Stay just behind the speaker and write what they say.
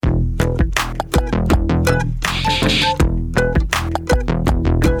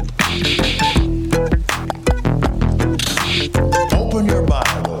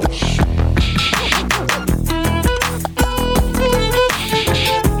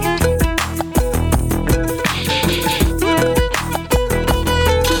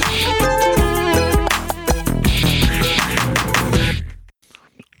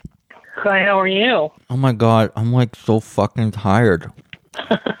Hi, how are you? Oh my god, I'm like so fucking tired.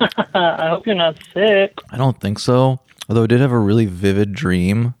 I hope you're not sick. I don't think so. Although I did have a really vivid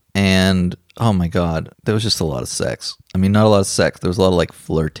dream, and oh my god, there was just a lot of sex. I mean, not a lot of sex. There was a lot of like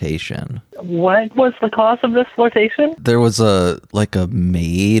flirtation. What was the cause of this flirtation? There was a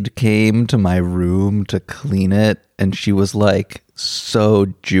maid came to my room to clean it, and she was like so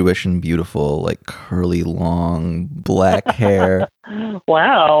Jewish and beautiful, like curly, long, black hair.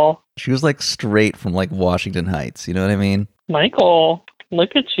 Wow. She was like straight from like Washington Heights, you know what I mean? Michael,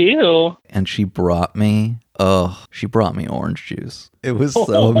 look at you. And she brought me orange juice. It was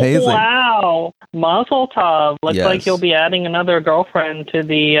so amazing. Wow. Mazel tov. Looks Yes. like you'll be adding another girlfriend to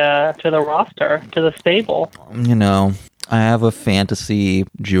the roster, to the stable. You know, I have a fantasy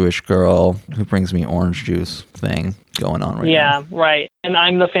Jewish girl who brings me orange juice thing going on right now. Yeah, right. And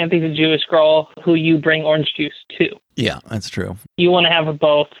I'm the fantasy Jewish girl who you bring orange juice to. Yeah, that's true. You want to have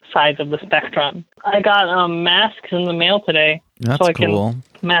both sides of the spectrum. I got masks in the mail today. That's so I cool. can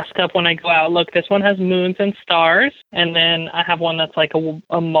mask up when I go out. Look, this one has moons and stars, and then I have one that's like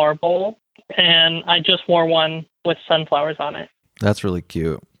a marble, and I just wore one with sunflowers on it. That's really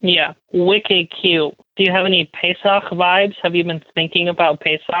cute. Yeah, wicked cute. Do you have any Pesach vibes? Have you been thinking about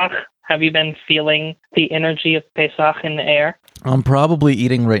Pesach? Have you been feeling the energy of Pesach in the air? I'm probably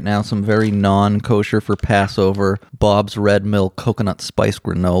eating right now some very non-kosher for Passover Bob's Red Mill coconut spice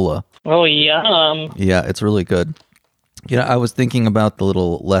granola. Oh, yum. Yeah, it's really good. You know, I was thinking about the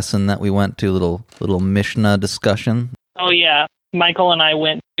little lesson that we went to, little Mishnah discussion. Oh, yeah. Michael and I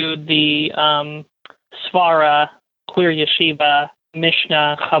went to the Svara Queer Yeshiva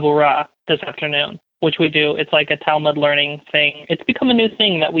Mishnah Chabura this afternoon, which we do. It's like a Talmud learning thing. It's become a new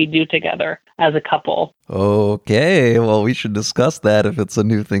thing that we do together as a couple. Okay, well, we should discuss that if it's a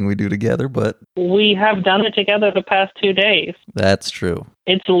new thing we do together, but We have done it together the past 2 days. that's true.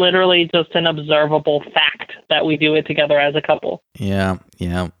 It's literally just an observable fact that we do it together as a couple. Yeah.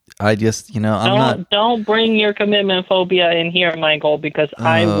 I just, I'm not... Don't bring your commitment phobia in here, Michael, because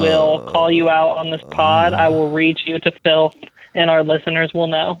I will call you out on this pod. I will read you to filth, and our listeners will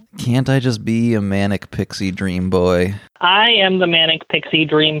know. Can't I just be a manic pixie dream boy? I am the manic pixie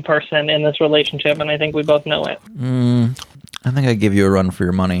dream person in this relationship, and I think we both know it. I think I give you a run for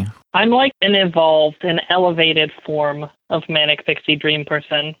your money. I'm like an evolved, an elevated form of manic pixie dream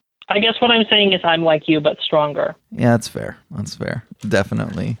person. I guess what I'm saying is I'm like you, but stronger. Yeah, that's fair.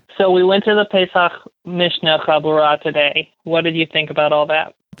 Definitely. So we went to the Pesach Mishnah Chabura today. What did you think about all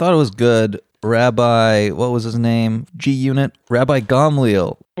that? I thought it was good. Rabbi, what was his name? G-Unit? Rabbi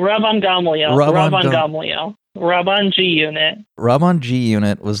Gamliel. Rabban Gamliel. Rabban G-Unit. Rabban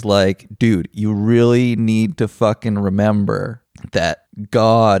G-Unit was like, dude, you really need to fucking remember that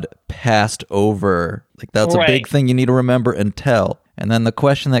God passed over. Like, that's a big thing you need to remember and tell. And then the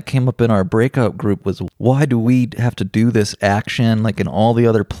question that came up in our breakout group was, why do we have to do this action? Like in all the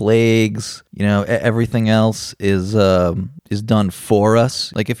other plagues, everything else is done for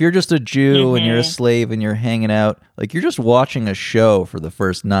us. Like if you're just a Jew and you're a slave and you're hanging out, like you're just watching a show for the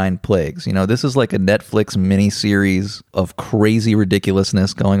first 9 plagues. This is like a Netflix miniseries of crazy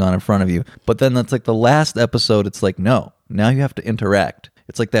ridiculousness going on in front of you. But then that's like the last episode. It's like, no, now you have to interact.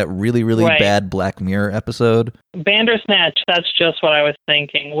 It's like that really, really bad Black Mirror episode. Bandersnatch, that's just what I was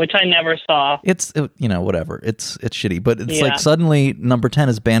thinking, which I never saw. It's, whatever. It's shitty. But it's like suddenly number 10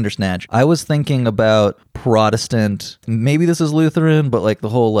 is Bandersnatch. I was thinking about Protestant, maybe this is Lutheran, but like the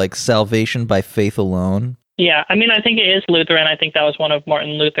whole like salvation by faith alone. Yeah, I mean, I think it is Lutheran. I think that was one of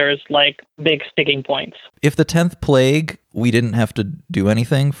Martin Luther's like big sticking points. If the 10th plague we didn't have to do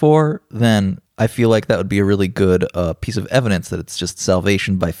anything for, then I feel like that would be a really good piece of evidence that it's just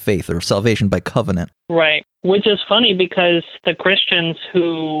salvation by faith or salvation by covenant. Right. Which is funny because the Christians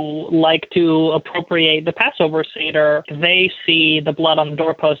who like to appropriate the Passover Seder, they see the blood on the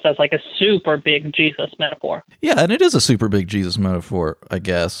doorpost as like a super big Jesus metaphor. Yeah, and it is a super big Jesus metaphor, I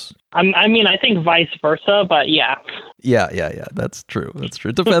guess. I mean, I think vice versa, but yeah. Yeah. That's true.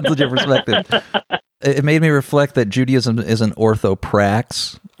 It depends on your perspective. It made me reflect that Judaism is an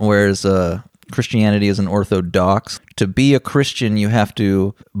orthoprax, whereas Christianity is an orthodox. To be a Christian, you have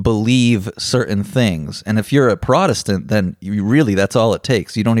to believe certain things. And if you're a Protestant, then that's all it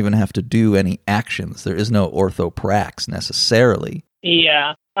takes. You don't even have to do any actions. There is no orthoprax necessarily.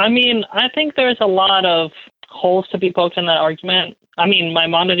 Yeah. I mean, I think there's a lot of holes to be poked in that argument. I mean,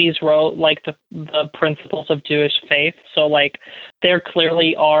 Maimonides wrote like the principles of Jewish faith. So like there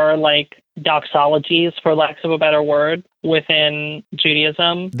clearly are like doxologies, for lack of a better word, within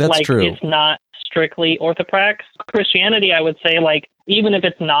Judaism. That's like, true. It's not strictly orthoprax. Christianity, I would say, like, even if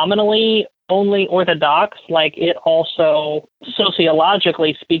it's nominally only orthodox, like, it also,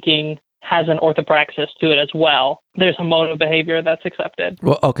 sociologically speaking, has an orthopraxis to it as well. There's a mode of behavior that's accepted.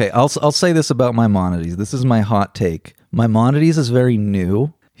 Well, okay, I'll say this about Maimonides. This is my hot take. Maimonides is very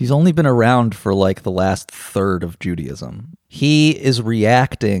new. He's only been around for like the last third of Judaism. He is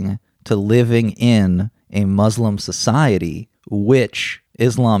reacting to living in a Muslim society, which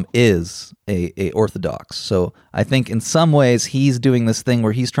Islam is a orthodox. So I think in some ways he's doing this thing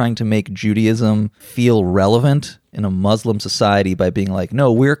where he's trying to make Judaism feel relevant in a Muslim society by being like,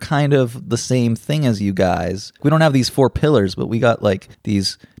 no, we're kind of the same thing as you guys. We don't have these 4 pillars, but we got like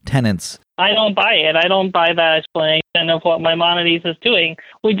these tenets. I don't buy it. I don't buy that explanation of what Maimonides is doing.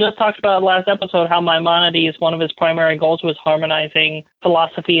 We just talked about last episode how Maimonides, one of his primary goals was harmonizing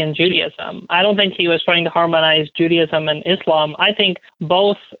philosophy and Judaism. I don't think he was trying to harmonize Judaism and Islam. I think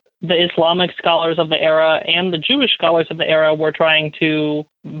both the Islamic scholars of the era and the Jewish scholars of the era were trying to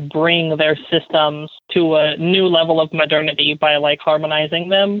bring their systems to a new level of modernity by like harmonizing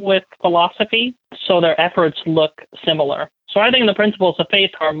them with philosophy. So their efforts look similar. So I think the principles of faith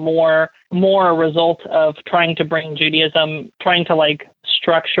are more a result of trying to bring Judaism, trying to like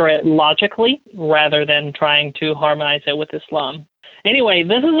structure it logically rather than trying to harmonize it with Islam. Anyway,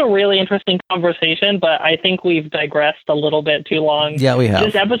 this is a really interesting conversation, but I think we've digressed a little bit too long. Yeah, we have.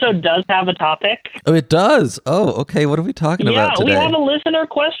 This episode does have a topic. Oh, it does? Oh, okay. What are we talking about today? Yeah, we have a listener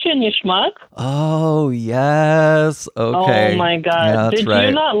question, you schmuck. Oh, yes. Okay. Oh, my God. Yeah, Did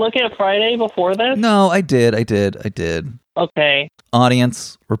you not look at Friday before this? No, I did. Okay.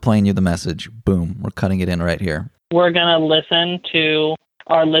 Audience, we're playing you the message. Boom. We're cutting it in right here. We're going to listen to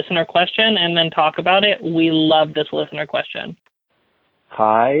our listener question and then talk about it. We love this listener question.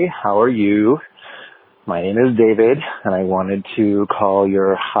 Hi, how are you? My name is David, and I wanted to call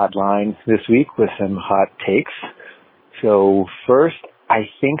your hotline this week with some hot takes. So first, I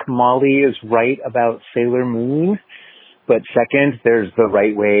think Molly is right about Sailor Moon, but second, there's the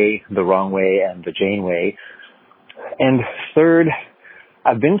right way, the wrong way, and the Jane way. And third,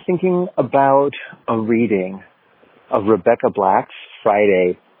 I've been thinking about a reading of Rebecca Black's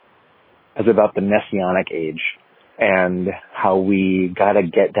Friday as about the Messianic age and how we gotta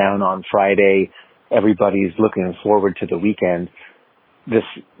get down on Friday. Everybody's looking forward to the weekend. This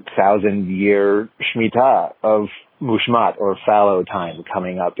 1,000-year Shemitah of Mushmat or fallow time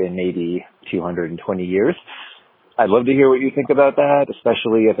coming up in maybe 220 years. I'd love to hear what you think about that,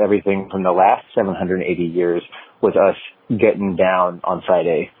 especially if everything from the last 780 years was us getting down on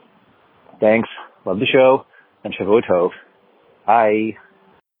Friday. Thanks. Love the show. And Shavuot Tov. Bye.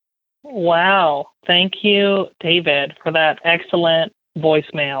 Wow. Thank you, David, for that excellent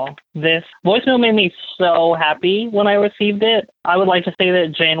voicemail. This voicemail made me so happy when I received it. I would like to say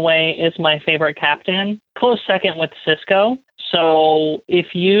that Janeway is my favorite captain, close second with Sisko. So if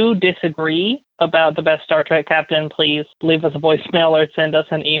you disagree about the best Star Trek captain, please leave us a voicemail or send us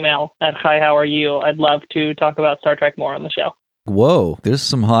an email at hi, how are you? I'd love to talk about Star Trek more on the show. Whoa, there's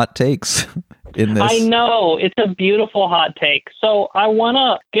some hot takes in this. I know. It's a beautiful hot take. So I want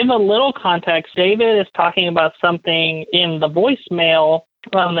to give a little context. David is talking about something in the voicemail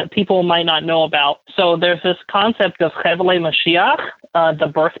that people might not know about. So there's this concept of Chevlei Mashiach, the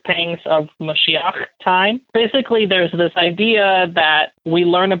birth pangs of Mashiach time. Basically, there's this idea that we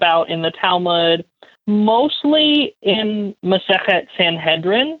learn about in the Talmud, mostly in Masechet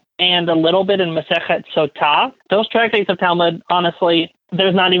Sanhedrin, and a little bit in Masechet Sotah. Those tractates of Talmud, honestly,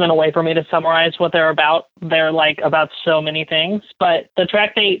 there's not even a way for me to summarize what they're about. They're like about so many things. But the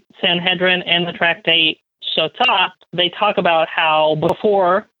tractate Sanhedrin and the tractate Sotah, they talk about how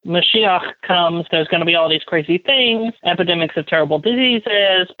before Mashiach comes, there's going to be all these crazy things, epidemics of terrible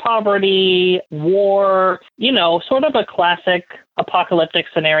diseases, poverty, war, sort of a classic apocalyptic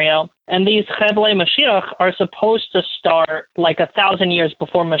scenario. And these Chevlei Mashiach are supposed to start like 1,000 years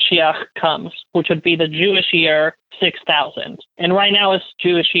before Mashiach comes, which would be the Jewish year 6,000. And right now it's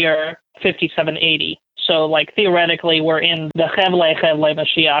Jewish year 5780. So, like, theoretically, we're in the Chevlei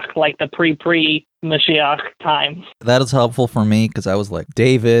Mashiach, like the pre-Mashiach time. That is helpful for me because I was like,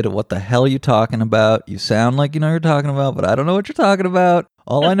 David, what the hell are you talking about? You sound like you know what you're talking about, but I don't know what you're talking about.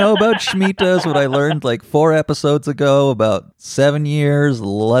 All I know about Shemitah is what I learned like 4 episodes ago about 7 years,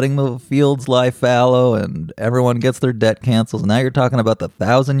 letting the fields lie fallow, and everyone gets their debt canceled. Now you're talking about the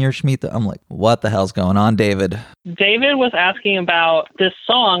 1,000-year Shemitah. I'm like, what the hell's going on, David? David was asking about this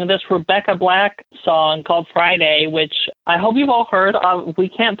song, this Rebecca Black song called Friday, which I hope you've all heard. We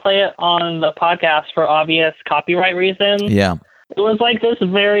can't play it on the podcast for obvious copyright reasons. Yeah. It was like this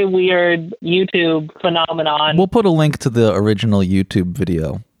very weird YouTube phenomenon. We'll put a link to the original YouTube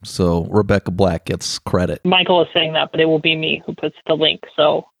video so Rebecca Black gets credit. Michael is saying that, but it will be me who puts the link.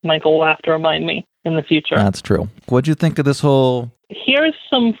 So Michael will have to remind me in the future. That's true. What'd you think of this whole here's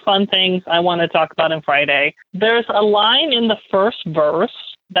some fun things I want to talk about in Friday. There's a line in the first verse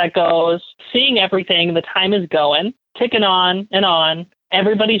that goes, seeing everything, the time is going, ticking on and on.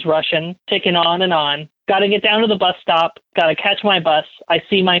 Everybody's rushing, ticking on and on. Got to get down to the bus stop. Got to catch my bus. I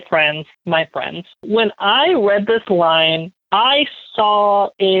see my friends, my friends. When I read this line, I saw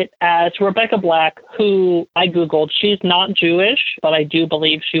it as Rebecca Black, who I Googled. She's not Jewish, but I do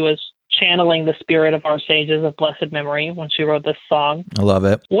believe she was channeling the spirit of our sages of blessed memory when she wrote this song. I love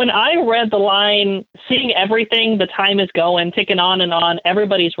it. When I read the line, seeing everything, the time is going, ticking on and on,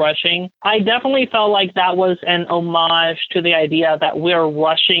 everybody's rushing, I definitely felt like that was an homage to the idea that we're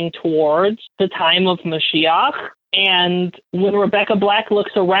rushing towards the time of Mashiach. And when Rebecca Black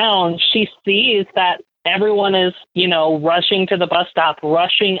looks around, she sees that everyone is, rushing to the bus stop,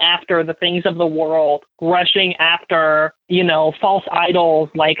 rushing after the things of the world, rushing after, false idols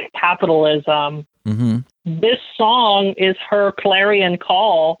like capitalism. Mm-hmm. This song is her clarion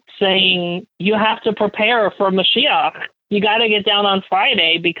call saying, you have to prepare for Mashiach. You got to get down on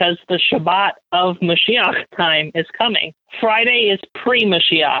Friday because the Shabbat of Mashiach time is coming. Friday is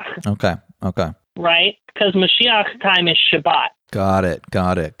pre-Mashiach. Okay. Right? Because Mashiach time is Shabbat. Got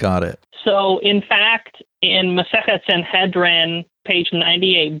it. So, in fact, in Masechet Sanhedrin, page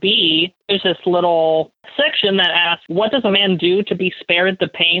 98b, there's this little section that asks, what does a man do to be spared the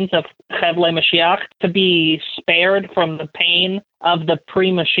pains of Chevle Mashiach, to be spared from the pain of the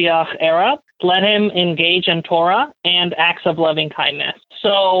pre-Mashiach era? Let him engage in Torah and acts of loving kindness.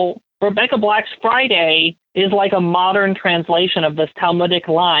 So, Rebecca Black's Friday is like a modern translation of this Talmudic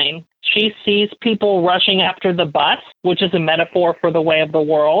line. She sees people rushing after the bus, which is a metaphor for the way of the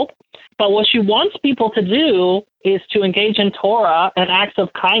world. But what she wants people to do is to engage in Torah and acts of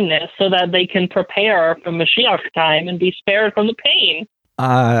kindness so that they can prepare for Mashiach time and be spared from the pain.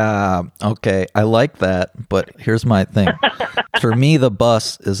 Okay, I like that, but here's my thing. For me, the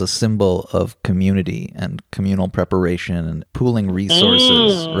bus is a symbol of community and communal preparation and pooling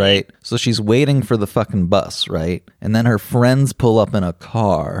resources, right? So she's waiting for the fucking bus, right? And then her friends pull up in a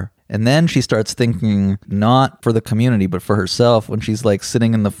car. And then she starts thinking not for the community, but for herself when she's like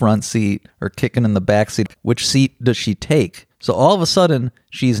sitting in the front seat or kicking in the back seat. Which seat does she take? So all of a sudden,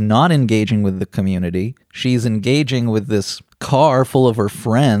 she's not engaging with the community. She's engaging with this car full of her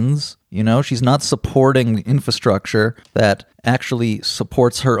friends. She's not supporting infrastructure that actually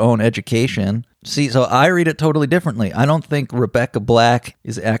supports her own education. See, so I read it totally differently. I don't think Rebecca Black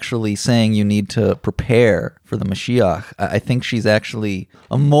is actually saying you need to prepare for the Mashiach. I think she's actually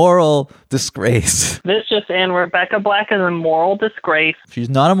a moral disgrace. This just in, Rebecca Black is a moral disgrace. She's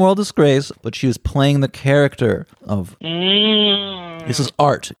not a moral disgrace, but she was playing the character of... This is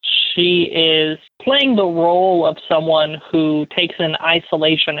art. She is playing the role of someone who takes an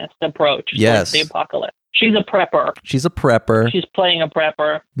isolationist approach towards the apocalypse. She's a prepper. She's playing a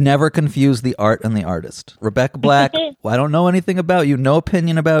prepper. Never confuse the art and the artist. Rebecca Black, I don't know anything about you, no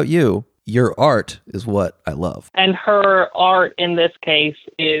opinion about you. Your art is what I love. And her art in this case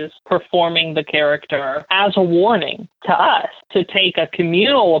is performing the character as a warning to us to take a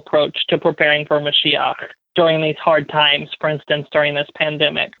communal approach to preparing for Mashiach during these hard times, for instance, during this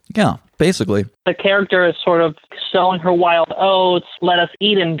pandemic. Yeah, basically. The character is sort of sowing her wild oats, let us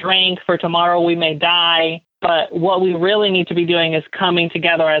eat and drink, for tomorrow we may die. But what we really need to be doing is coming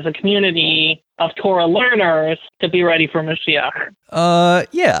together as a community of Torah learners to be ready for Mashiach.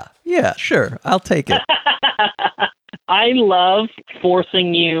 Yeah, sure. I'll take it. I love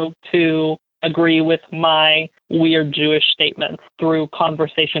forcing you to agree with my weird Jewish statements through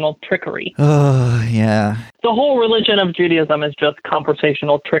conversational trickery. Yeah. The whole religion of Judaism is just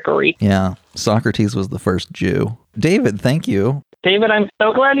conversational trickery. Yeah. Socrates was the first Jew. David, thank you. David, I'm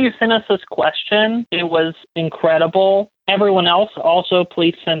so glad you sent us this question. It was incredible. Everyone else, also,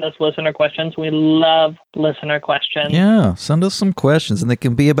 please send us listener questions. We love listener questions. Yeah, send us some questions, and they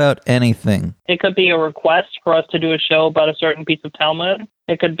can be about anything. It could be a request for us to do a show about a certain piece of Talmud.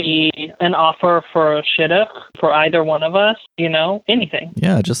 It could be an offer for a shidduch for either one of us, anything.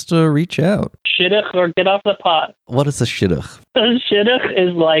 Yeah, just reach out. Shidduch or get off the pot. What is a shidduch? A shidduch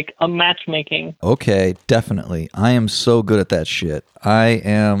is like a matchmaking. Okay, definitely. I am so good at that shit.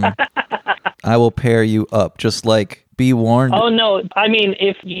 I will pair you up, just like... Be warned. Oh, no. I mean,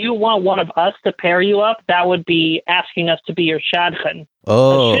 if you want one of us to pair you up, that would be asking us to be your shadchan.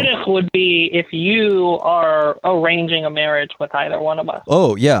 Oh. A shidduch would be if you are arranging a marriage with either one of us.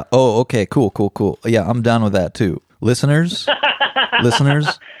 Oh, yeah. Oh, okay. Cool. Yeah, I'm down with that, too. Listeners,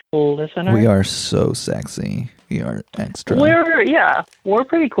 we are so sexy. We are extra. We're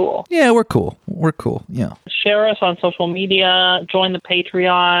pretty cool. Yeah, we're cool. Yeah. Share us on social media. Join the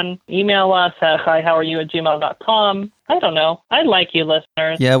Patreon. Email us at hihowareyou@gmail.com. I don't know. I like you,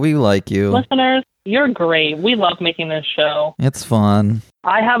 listeners. Yeah, we like you. Listeners, you're great. We love making this show. It's fun.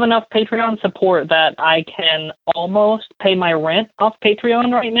 I have enough Patreon support that I can almost pay my rent off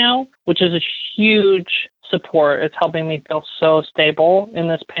Patreon right now, which is a huge support. It's helping me feel so stable in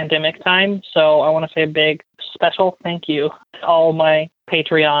this pandemic time. So I want to say a big special thank you to all my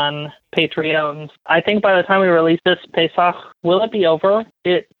Patreons. I think by the time we release this Pesach, will it be over?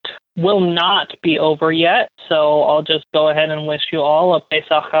 It will not be over yet. So I'll just go ahead and wish you all a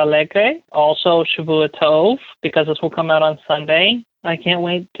Pesach Alegre. Also Shavua Tov, because this will come out on Sunday. I can't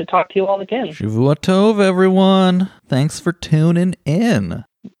wait to talk to you all again. Shavua Tov, everyone. Thanks for tuning in.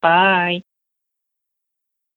 Bye.